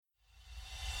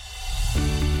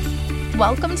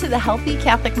welcome to the Healthy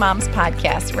Catholic Moms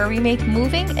podcast, where we make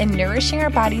moving and nourishing our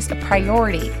bodies a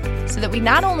priority so that we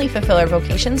not only fulfill our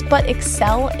vocations, but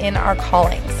excel in our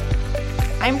callings.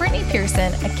 I'm Brittany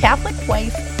Pearson, a Catholic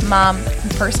wife, mom,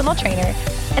 and personal trainer,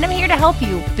 and I'm here to help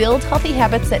you build healthy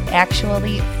habits that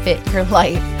actually fit your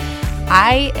life.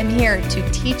 I am here to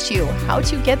teach you how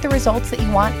to get the results that you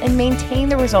want and maintain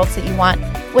the results that you want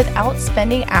without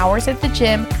spending hours at the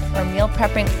gym or meal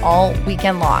prepping all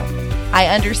weekend long. I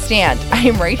understand. I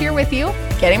am right here with you,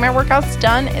 getting my workouts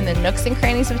done in the nooks and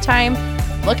crannies of time,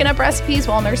 looking up recipes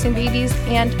while nursing babies,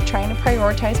 and trying to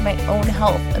prioritize my own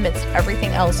health amidst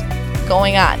everything else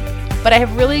going on. But I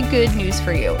have really good news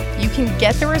for you. You can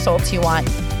get the results you want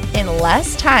in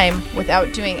less time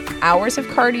without doing hours of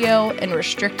cardio and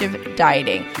restrictive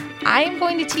dieting. I am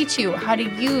going to teach you how to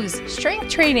use strength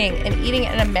training and eating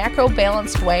in a macro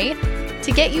balanced way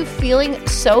to get you feeling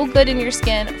so good in your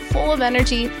skin, full of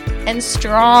energy, and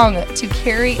strong to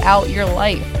carry out your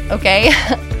life, okay?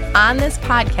 On this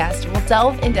podcast, we'll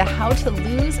delve into how to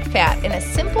lose fat in a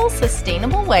simple,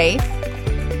 sustainable way,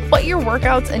 what your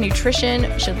workouts and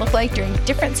nutrition should look like during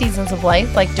different seasons of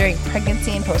life, like during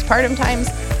pregnancy and postpartum times.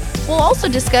 We'll also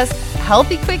discuss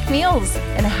healthy, quick meals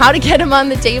and how to get them on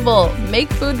the table, make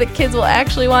food that kids will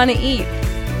actually want to eat,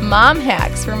 mom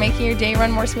hacks for making your day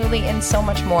run more smoothly, and so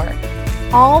much more.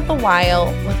 All the while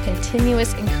with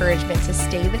continuous encouragement to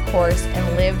stay the course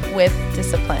and live with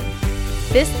discipline.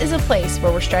 This is a place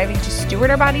where we're striving to steward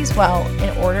our bodies well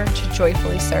in order to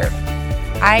joyfully serve.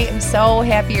 I am so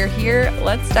happy you're here.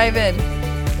 Let's dive in.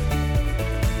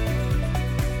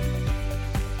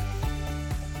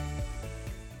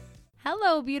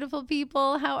 Hello, beautiful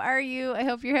people. How are you? I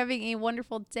hope you're having a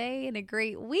wonderful day and a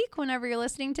great week whenever you're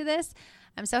listening to this.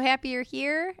 I'm so happy you're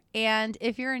here. And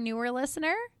if you're a newer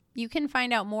listener, you can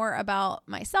find out more about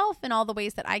myself and all the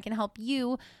ways that I can help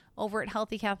you over at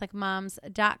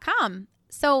healthycatholicmoms.com.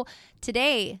 So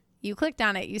today, you clicked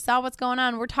on it. You saw what's going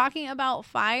on. We're talking about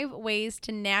 5 ways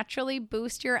to naturally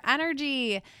boost your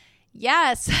energy.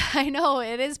 Yes, I know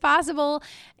it is possible,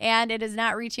 and it is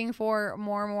not reaching for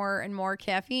more and more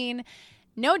caffeine.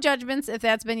 No judgments if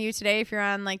that's been you today, if you're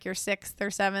on like your 6th or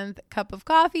 7th cup of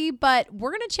coffee, but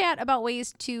we're going to chat about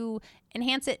ways to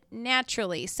enhance it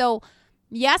naturally. So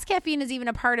yes, caffeine is even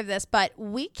a part of this, but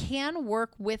we can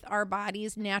work with our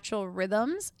body's natural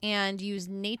rhythms and use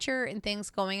nature and things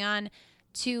going on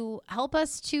to help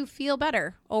us to feel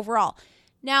better overall.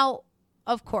 Now,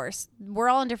 of course, we're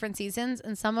all in different seasons,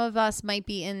 and some of us might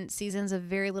be in seasons of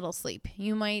very little sleep.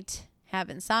 You might have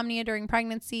insomnia during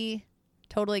pregnancy.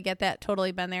 Totally get that.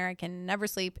 Totally been there. I can never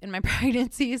sleep in my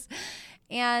pregnancies,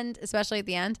 and especially at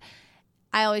the end.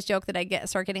 I always joke that I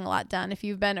start getting a lot done. If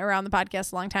you've been around the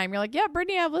podcast a long time, you're like, yeah,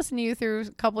 Brittany, I've listened to you through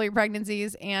a couple of your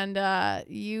pregnancies, and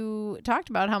you talked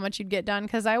about how much you'd get done,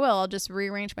 because I will. I'll just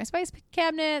rearrange my spice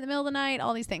cabinet in the middle of the night,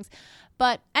 all these things.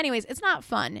 But anyways, it's not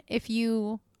fun if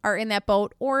you are in that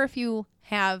boat, or if you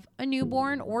have a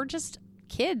newborn, or just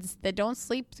kids that don't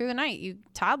sleep through the night, you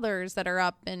toddlers that are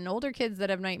up, and older kids that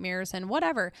have nightmares, and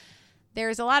whatever.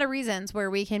 There's a lot of reasons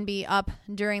where we can be up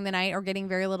during the night or getting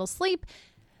very little sleep.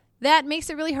 That makes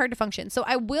it really hard to function. So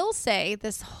I will say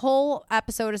this whole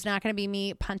episode is not going to be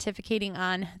me pontificating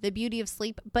on the beauty of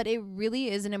sleep, but it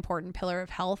really is an important pillar of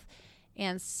health.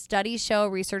 And studies show,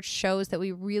 research shows that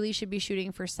we really should be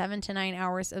shooting for 7 to 9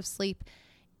 hours of sleep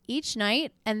each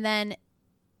night, and then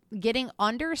getting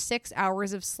under 6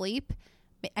 hours of sleep.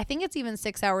 I think it's even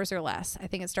 6 hours or less. I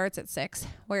think it starts at 6,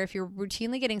 where if you're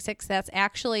routinely getting 6, that's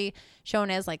actually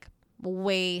shown as like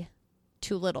way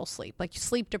too little sleep, like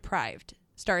sleep deprived.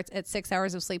 Starts at 6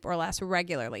 hours of sleep or less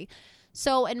regularly.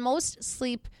 So, and most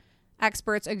sleep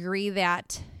experts agree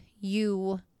that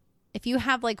if you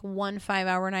have like 1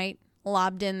 5-hour night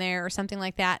lobbed in there or something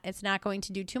like that, it's not going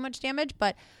to do too much damage.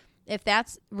 But if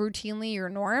that's routinely your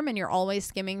norm and you're always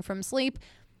skimming from sleep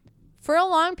for a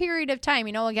long period of time,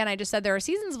 again, I just said there are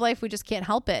seasons of life we just can't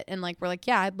help it. And we're like,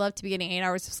 yeah, I'd love to be getting 8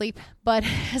 hours of sleep. But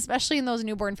especially in those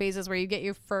newborn phases where you get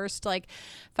your first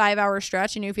 5-hour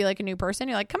stretch and you feel like a new person,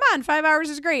 you're like, come on, 5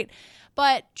 hours is great.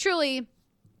 But truly,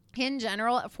 in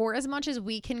general, for as much as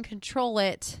we can control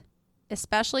it,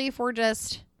 especially if we're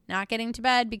just not getting to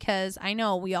bed, because I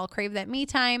know we all crave that me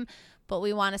time, but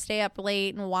we want to stay up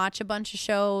late and watch a bunch of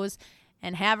shows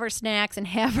and have our snacks and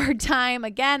have our time.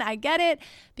 Again, I get it,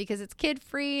 because it's kid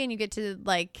free and you get to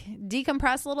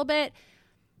decompress a little bit.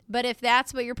 But if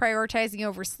that's what you're prioritizing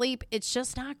over sleep, it's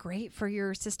just not great for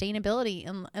your sustainability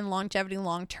and longevity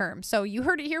long term. So you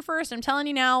heard it here first. I'm telling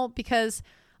you now, because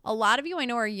a lot of you I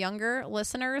know are younger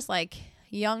listeners, like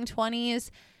young 20s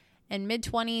and mid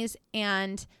 20s.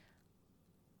 And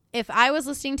if I was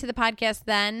listening to the podcast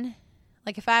then,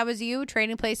 Like if I was you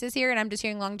trading places here and I'm just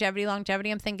hearing longevity,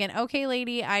 I'm thinking, okay,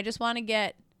 lady, I just want to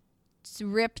get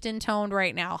ripped and toned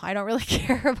right now. I don't really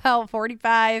care about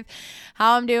 45,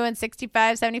 how I'm doing,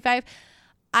 65, 75.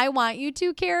 I want you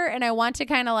to care, and I want to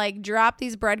kind of like drop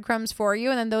these breadcrumbs for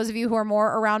you. And then those of you who are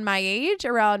more around my age,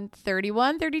 around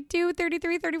 31, 32,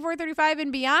 33, 34, 35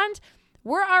 and beyond,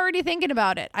 we're already thinking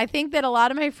about it. I think that a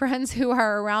lot of my friends who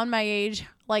are around my age,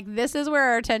 like this is where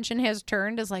our attention has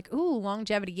turned, is like, ooh,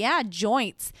 longevity. Yeah,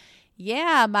 joints.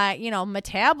 Yeah, my,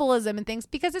 metabolism and things,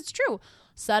 because it's true.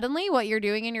 Suddenly what you're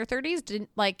doing in your 30s didn't,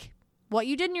 like what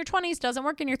you did in your 20s doesn't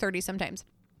work in your 30s sometimes.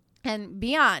 And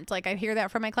beyond, like I hear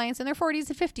that from my clients in their 40s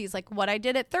and 50s, like what I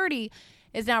did at 30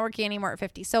 is not working anymore at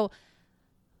 50. So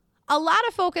a lot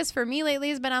of focus for me lately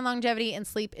has been on longevity, and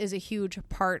sleep is a huge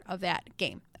part of that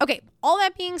game. Okay, all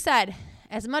that being said,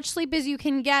 as much sleep as you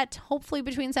can get, hopefully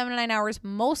between 7 to 9 hours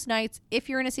most nights, if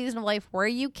you're in a season of life where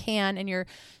you can and you're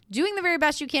doing the very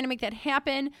best you can to make that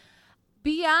happen.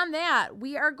 Beyond that,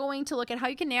 we are going to look at how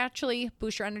you can naturally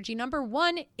boost your energy. Number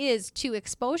one is to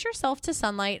expose yourself to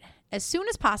sunlight as soon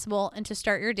as possible and to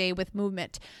start your day with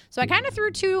movement. So I kind of threw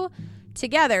two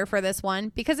together for this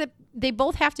one because they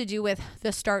both have to do with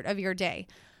the start of your day.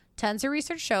 Tons of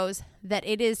research shows that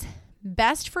it is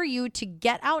best for you to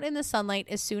get out in the sunlight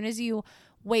as soon as you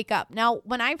wake up. Now,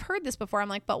 when I've heard this before, I'm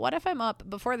like, but what if I'm up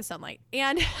before the sunlight?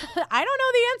 And I don't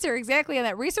know the answer exactly on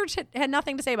that. Research had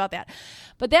nothing to say about that.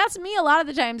 But that's me a lot of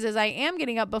the times, is I am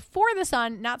getting up before the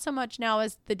sun, not so much now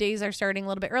as the days are starting a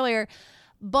little bit earlier,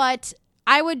 but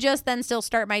I would just then still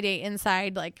start my day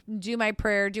inside, like do my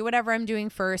prayer, do whatever I'm doing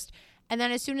first. And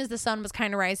then as soon as the sun was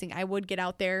kind of rising, I would get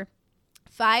out there.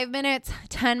 5 minutes,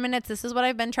 10 minutes. This is what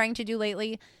I've been trying to do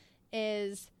lately,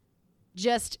 is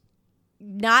just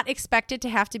not expect it to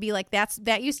have to be like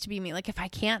that used to be me. Like if I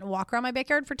can't walk around my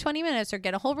backyard for 20 minutes or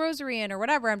get a whole rosary in or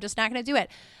whatever, I'm just not going to do it.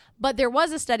 But there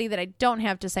was a study that I don't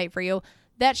have to cite for you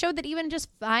that showed that even just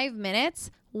 5 minutes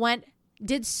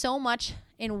did so much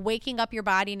in waking up your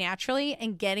body naturally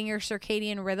and getting your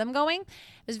circadian rhythm going.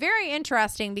 It was very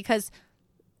interesting because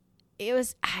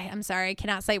I'm sorry, I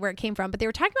cannot cite where it came from, but they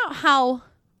were talking about how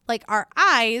like our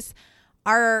eyes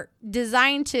are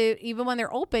designed to, even when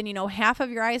they're open, half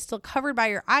of your eye is still covered by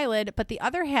your eyelid, but the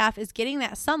other half is getting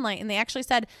that sunlight. And they actually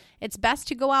said it's best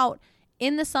to go out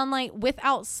in the sunlight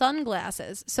without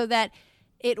sunglasses so that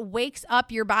it wakes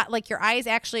up your body, like your eyes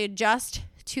actually adjust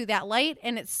to that light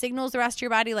and it signals the rest of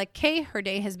your body like, okay, her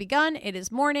day has begun. It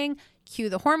is morning. Cue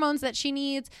the hormones that she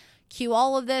needs. Cue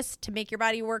all of this to make your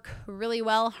body work really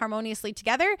well, harmoniously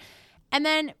together. And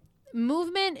then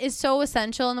movement is so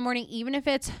essential in the morning, even if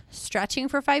it's stretching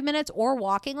for 5 minutes or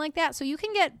walking like that. So you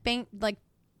can get like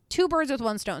two birds with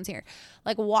one stone here.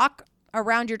 Like walk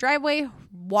around your driveway,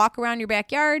 walk around your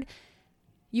backyard.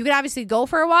 You could obviously go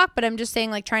for a walk, but I'm just saying,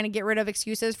 like, trying to get rid of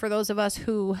excuses for those of us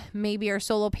who maybe are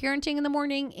solo parenting in the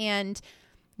morning and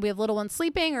we have little ones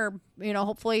sleeping, or,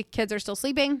 hopefully kids are still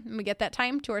sleeping and we get that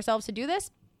time to ourselves to do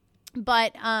this.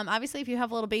 But obviously if you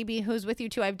have a little baby who's with you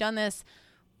too, I've done this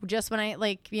just when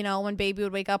when baby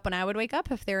would wake up, when I would wake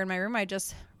up, if they're in my room, I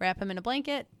just wrap him in a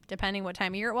blanket, depending what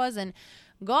time of year it was, and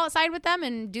go outside with them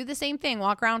and do the same thing,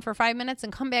 walk around for 5 minutes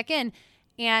and come back in.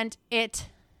 And it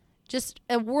just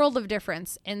a world of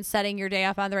difference in setting your day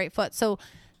off on the right foot. So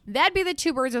that'd be the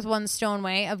two birds with one stone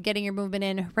way of getting your movement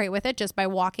in right with it, just by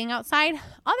walking outside.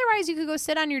 Otherwise, you could go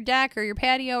sit on your deck or your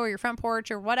patio or your front porch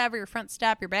or whatever, your front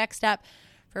step, your back step,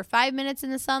 for 5 minutes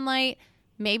in the sunlight.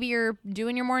 Maybe you're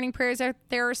doing your morning prayers out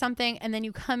there or something, and then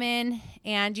you come in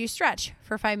and you stretch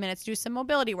for 5 minutes, do some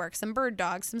mobility work, some bird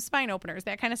dogs, some spine openers,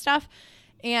 that kind of stuff.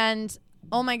 And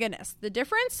oh my goodness, the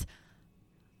difference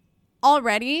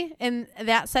already in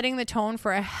that setting the tone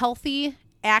for a healthy,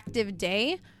 active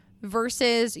day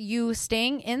versus you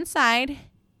staying inside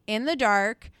in the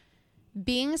dark,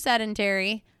 being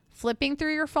sedentary, flipping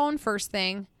through your phone first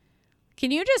thing. Can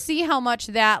you just see how much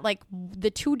that, like, the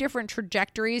two different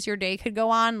trajectories your day could go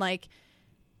on, like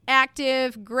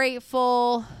active,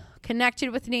 grateful, connected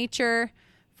with nature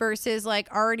versus like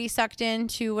already sucked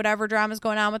into whatever drama's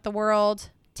going on with the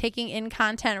world, taking in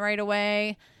content right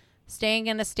away, staying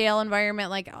in a stale environment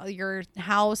like your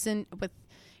house and with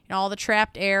all the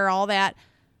trapped air, all that.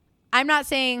 I'm not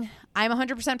saying I'm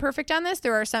 100% perfect on this.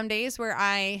 There are some days where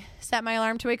I set my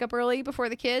alarm to wake up early before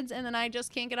the kids, and then I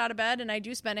just can't get out of bed, and I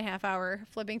do spend a half hour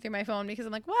flipping through my phone because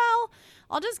I'm like, well,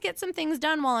 I'll just get some things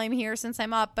done while I'm here since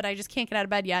I'm up, but I just can't get out of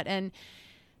bed yet. And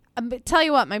tell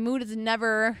you what, my mood is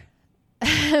never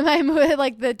my mood,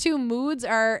 like the two moods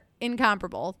are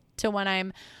incomparable to when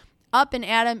I'm up and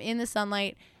at 'em in the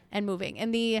sunlight and moving.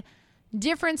 And the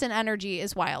difference in energy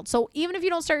is wild. So even if you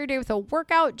don't start your day with a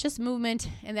workout, just movement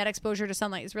and that exposure to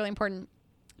sunlight is really important.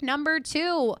 Number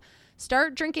 2,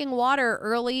 start drinking water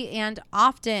early and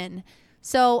often.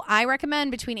 So I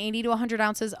recommend between 80 to 100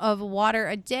 ounces of water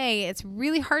a day. It's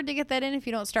really hard to get that in if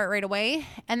you don't start right away.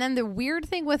 And then the weird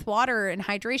thing with water and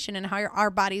hydration and how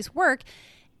our bodies work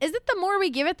is that the more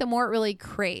we give it, the more it really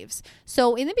craves.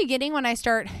 So in the beginning, when I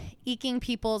start eking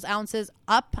people's ounces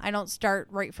up, I don't start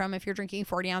right from if you're drinking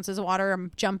 40 ounces of water,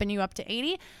 I'm jumping you up to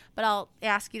 80, but I'll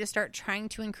ask you to start trying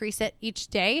to increase it each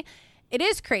day. It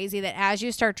is crazy that as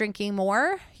you start drinking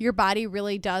more, your body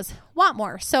really does want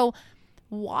more. So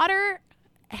water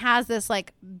has this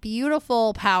like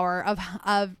beautiful power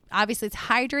of obviously it's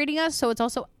hydrating us, so it's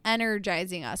also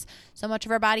energizing us. So much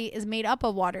of our body is made up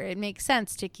of water. It makes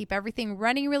sense to keep everything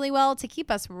running really well, to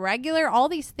keep us regular, all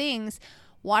these things.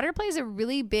 Water plays a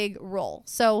really big role.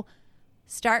 So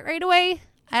start right away.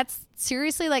 That's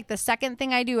seriously like the second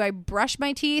thing I do. I brush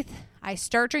my teeth, I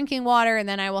start drinking water, and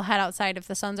then I will head outside if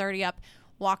the sun's already up,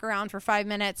 walk around for 5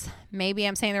 minutes. Maybe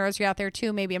I'm saying the rosary out there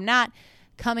too, maybe I'm not.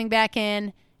 Coming back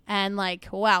in, and like,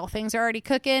 wow, things are already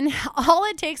cooking. All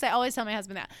it takes, I always tell my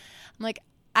husband that. I'm like,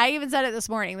 I even said it this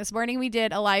morning. This morning we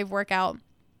did a live workout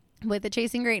with the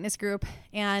Chasing Greatness group,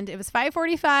 and it was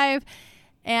 5:45,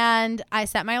 and I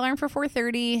set my alarm for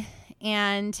 4:30,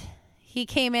 and he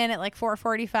came in at like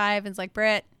 4:45 and was like,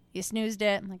 Britt, you snoozed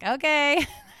it. I'm like, okay.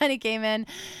 And he came in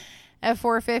at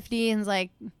 4:50 and was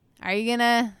like, are you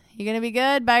gonna be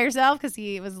good by yourself? Because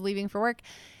he was leaving for work.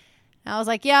 And I was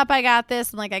like, yep, I got this.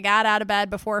 And like, I got out of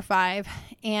bed before 5.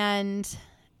 And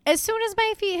as soon as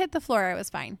my feet hit the floor, I was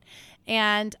fine.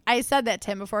 And I said that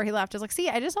to him before he left. I was like, see,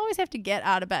 I just always have to get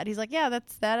out of bed. He's like, yeah,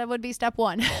 that would be step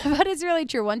 1. But it's really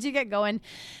true. Once you get going,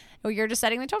 you're just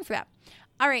setting the tone for that.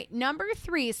 All right, number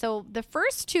 3. So the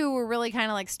first 2 were really kind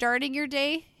of like starting your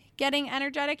day, getting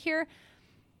energetic here.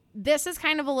 This is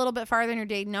kind of a little bit farther in your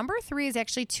day. Number 3 is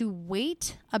actually to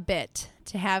wait a bit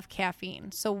to have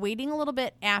caffeine. So waiting a little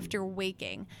bit after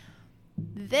waking.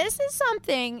 This is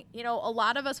something, a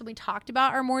lot of us, when we talked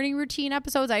about our morning routine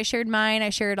episodes, I shared mine. I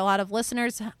shared a lot of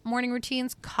listeners' morning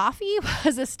routines. Coffee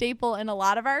was a staple in a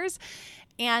lot of ours.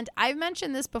 And I've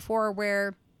mentioned this before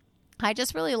where I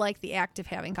just really like the act of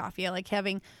having coffee. I like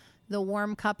having the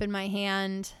warm cup in my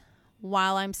hand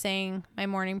while I'm saying my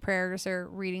morning prayers or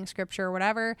reading scripture or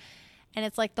whatever. And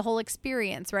it's like the whole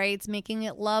experience, right? It's making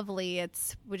it lovely.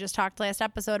 We just talked last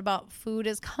episode about food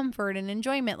as comfort and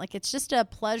enjoyment. Like it's just a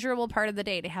pleasurable part of the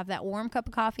day to have that warm cup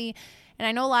of coffee. And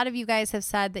I know a lot of you guys have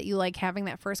said that you like having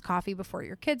that first coffee before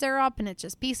your kids are up and it's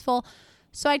just peaceful.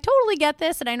 So I totally get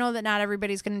this. And I know that not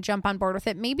everybody's going to jump on board with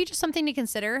it. Maybe just something to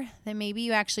consider that maybe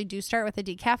you actually do start with a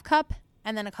decaf cup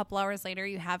and then a couple hours later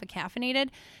you have a caffeinated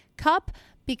cup,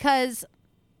 because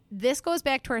this goes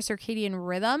back to our circadian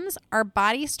rhythms. Our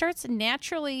body starts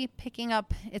naturally picking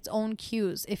up its own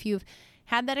cues. If you've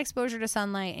had that exposure to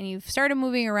sunlight and you've started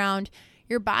moving around,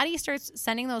 your body starts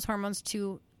sending those hormones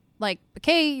to like,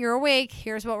 okay, you're awake.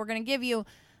 Here's what we're going to give you.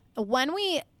 When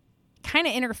we kind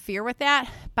of interfere with that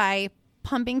by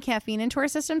pumping caffeine into our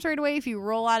systems right away, if you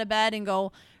roll out of bed and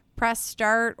go press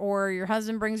start, or your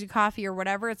husband brings you coffee or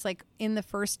whatever, it's like in the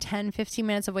first 10, 15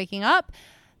 minutes of waking up,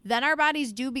 then our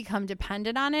bodies do become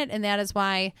dependent on it. And that is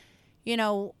why,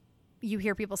 you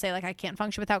hear people say like, I can't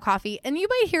function without coffee. And you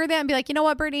might hear that and be like, you know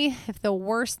what, Brittany, if the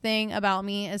worst thing about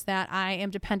me is that I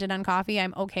am dependent on coffee,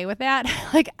 I'm okay with that.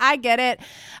 Like, I get it.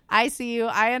 I see you.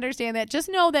 I understand that. Just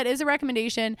know that is a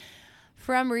recommendation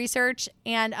from research.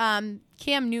 And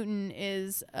Cam Newton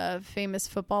is a famous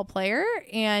football player.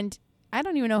 And I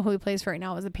don't even know who he plays for right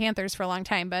now. It was the Panthers for a long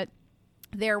time, but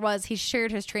he shared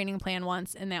his training plan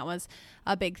once, and that was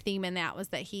a big theme in that, was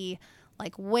that he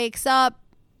like wakes up,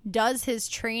 does his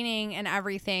training and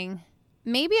everything.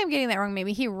 Maybe I'm getting that wrong.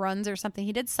 Maybe he runs or something.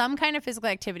 He did some kind of physical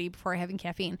activity before having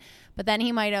caffeine, but then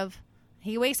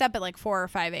he wakes up at like 4 or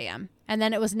 5 a.m. And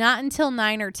then it was not until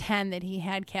 9 or 10 that he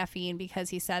had caffeine, because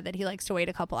he said that he likes to wait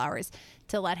a couple hours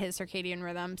to let his circadian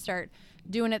rhythm start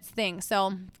doing its thing.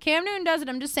 So Cam Newton does it.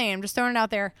 I'm just saying, I'm just throwing it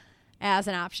out there as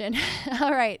an option.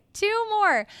 All right, 2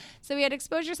 more. So we had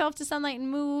expose yourself to sunlight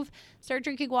and move, start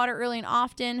drinking water early and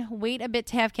often, wait a bit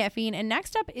to have caffeine. And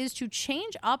next up is to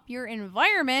change up your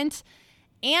environment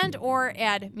and or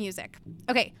add music.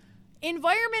 Okay,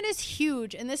 environment is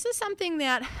huge. And this is something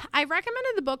that I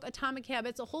recommended the book Atomic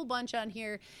Habits, a whole bunch on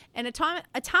here. And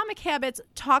Atomic Habits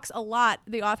talks a lot.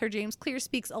 The author James Clear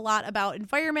speaks a lot about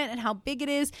environment and how big it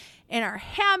is in our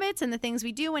habits and the things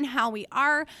we do and how we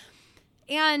are.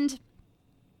 And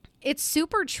it's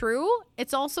super true.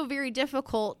 It's also very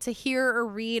difficult to hear or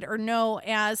read or know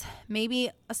as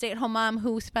maybe a stay-at-home mom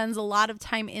who spends a lot of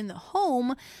time in the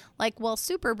home. Like, well,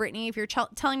 super, Brittany, if you're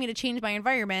telling me to change my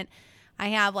environment, I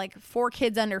have like 4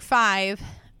 kids under 5.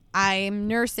 I'm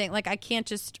nursing. Like, I can't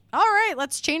just, all right,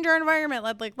 let's change our environment.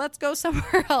 Let's go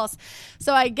somewhere else.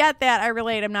 So I get that. I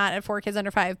relate. I'm not at 4 kids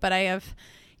under 5, but I have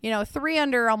 3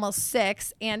 under almost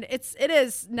 6. And it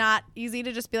is not easy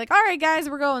to just be like, all right, guys,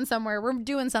 we're going somewhere. We're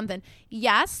doing something.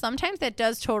 Yes, sometimes that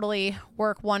does totally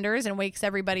work wonders and wakes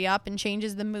everybody up and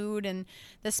changes the mood and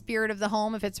the spirit of the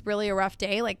home. If it's really a rough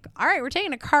day, like, all right, we're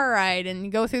taking a car ride and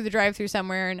you go through the drive-through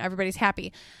somewhere and everybody's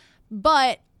happy.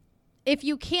 But if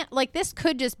you can't, like, this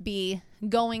could just be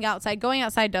going outside. Going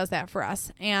outside does that for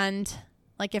us. And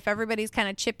like, if everybody's kind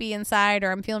of chippy inside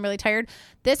or I'm feeling really tired,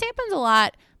 this happens a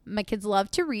lot. My kids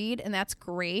love to read, and that's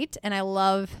great. And I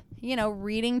love,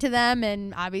 reading to them.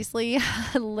 And obviously,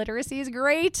 literacy is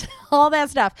great, all that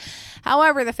stuff.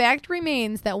 However, the fact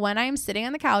remains that when I'm sitting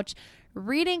on the couch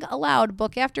reading aloud,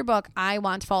 book after book, I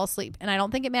want to fall asleep. And I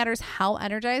don't think it matters how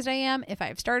energized I am, if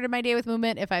I've started my day with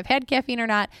movement, if I've had caffeine or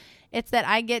not. It's that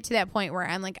I get to that point where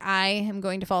I'm like, I am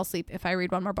going to fall asleep if I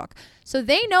read one more book. So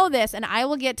they know this, and I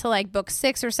will get to like book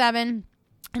 6 or 7.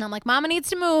 And I'm like, Mama needs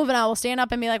to move. And I will stand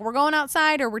up and be like, we're going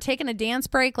outside, or we're taking a dance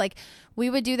break. Like, we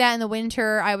would do that in the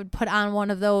winter. I would put on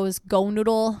one of those Go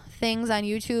Noodle things on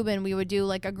YouTube, and we would do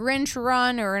like a Grinch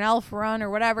run or an elf run or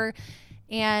whatever.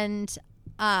 And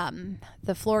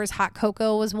the floor is hot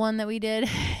cocoa was one that we did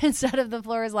instead of the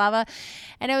floor is lava.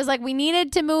 And it was like, we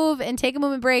needed to move and take a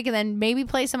movement break and then maybe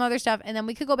play some other stuff. And then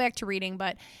we could go back to reading,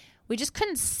 but we just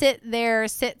couldn't sit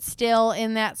still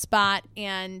in that spot.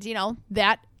 And,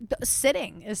 that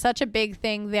sitting is such a big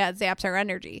thing that zaps our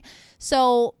energy.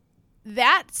 So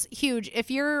that's huge. If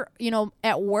you're,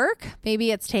 at work, maybe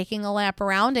it's taking a lap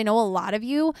around. I know a lot of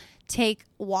you take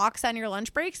walks on your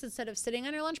lunch breaks instead of sitting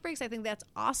on your lunch breaks. I think that's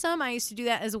awesome. I used to do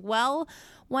that as well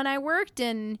when I worked,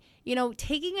 and,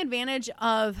 taking advantage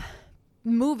of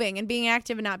moving and being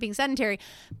active and not being sedentary.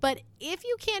 But if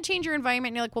you can't change your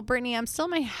environment and you're like, well, Brittany, I'm still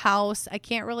in my house. I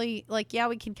can't really, like, yeah,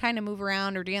 we can kind of move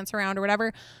around or dance around or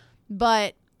whatever.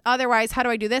 But otherwise, how do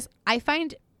I do this? I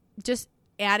find just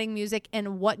adding music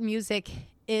and what music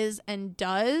is and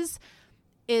does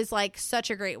is like such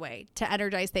a great way to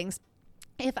energize things.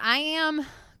 If I am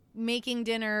making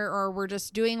dinner or we're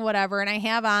just doing whatever and I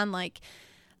have on like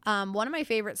one of my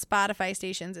favorite Spotify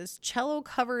stations is Cello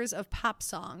Covers of Pop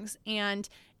Songs, and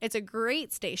it's a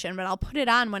great station, but I'll put it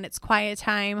on when it's quiet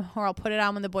time or I'll put it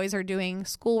on when the boys are doing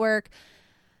schoolwork.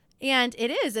 And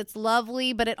it's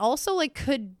lovely, but it also like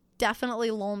could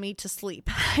definitely lull me to sleep.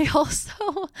 I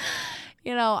also,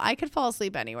 I could fall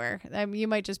asleep anywhere. You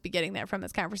might just be getting that from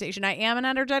this conversation. I am an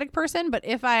energetic person, but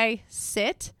if I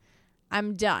sit,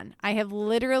 I'm done. I have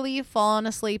literally fallen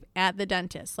asleep at the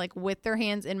dentist, like with their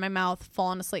hands in my mouth,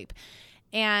 fallen asleep.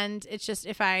 And it's just,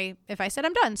 if I said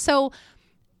I'm done. So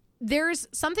there's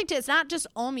something to, it's not just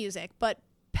all music, but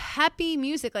peppy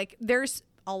music. Like, there's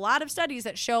a lot of studies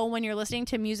that show when you're listening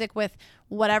to music with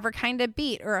whatever kind of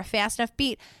beat or a fast enough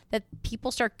beat that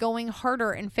people start going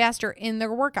harder and faster in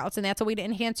their workouts. And that's a way to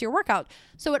enhance your workout.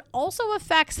 So it also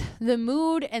affects the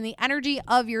mood and the energy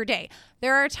of your day.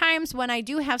 There are times when I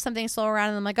do have something slow around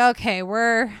and I'm like, okay,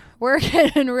 we're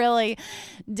getting really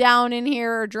down in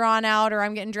here or drawn out, or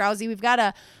I'm getting drowsy. We've got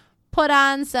to put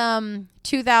on some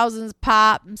 2000s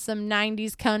pop, some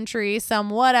 90s country, some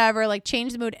whatever, like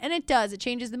change the mood. And it does. It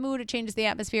changes the mood. It changes the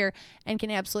atmosphere and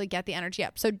can absolutely get the energy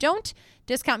up. So don't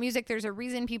discount music. There's a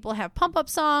reason people have pump-up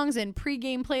songs and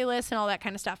pre-game playlists and all that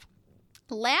kind of stuff.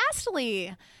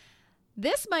 Lastly,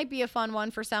 this might be a fun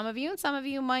one for some of you, and some of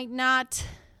you might not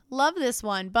love this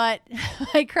one, but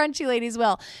my crunchy ladies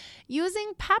will.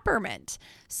 Using peppermint.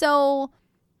 So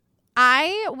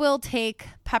I will take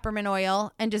peppermint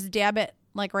oil and just dab it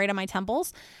like right on my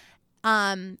temples.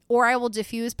 Or I will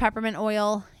diffuse peppermint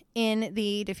oil in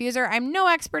the diffuser. I'm no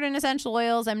expert in essential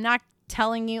oils. I'm not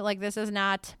telling you, like, this is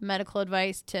not medical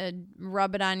advice to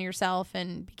rub it on yourself,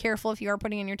 and be careful if you are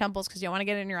putting it in your temples because you don't want to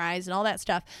get it in your eyes and all that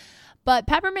stuff. But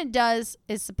peppermint is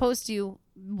supposed to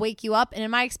wake you up. And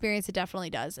in my experience, it definitely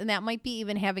does. And that might be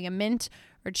even having a mint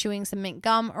or chewing some mint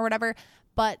gum or whatever.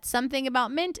 But something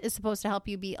about mint is supposed to help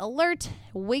you be alert,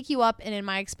 wake you up. And in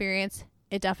my experience,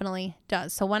 it definitely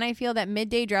does. So when I feel that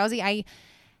midday drowsy, I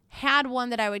had one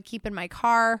that I would keep in my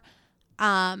car.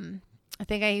 I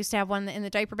think I used to have one in the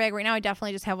diaper bag. Right now, I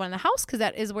definitely just have one in the house because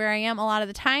that is where I am a lot of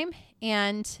the time.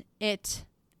 And it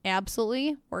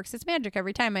absolutely works its magic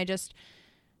every time.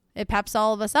 It peps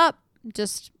all of us up.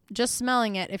 Just, just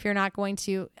smelling it, if you're not going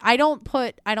to, I don't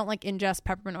like ingest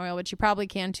peppermint oil, which you probably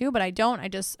can too, but I don't. I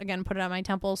just, again, put it on my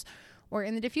temples or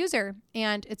in the diffuser,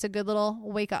 and it's a good little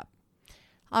wake up.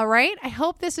 All right. I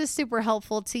hope this is super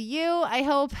helpful to you. I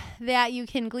hope that you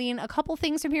can glean a couple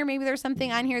things from here. Maybe there's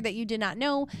something on here that you did not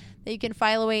know that you can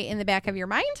file away in the back of your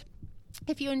mind.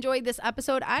 If you enjoyed this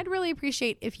episode, I'd really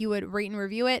appreciate if you would rate and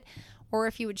review it, or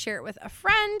if you would share it with a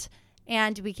friend,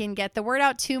 and we can get the word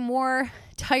out to more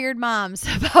tired moms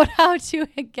about how to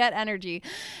get energy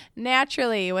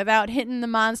naturally without hitting the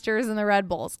Monsters and the Red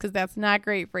Bulls, because that's not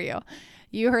great for you.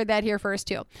 You heard that here first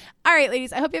too. All right,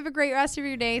 ladies, I hope you have a great rest of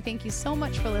your day. Thank you so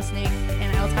much for listening.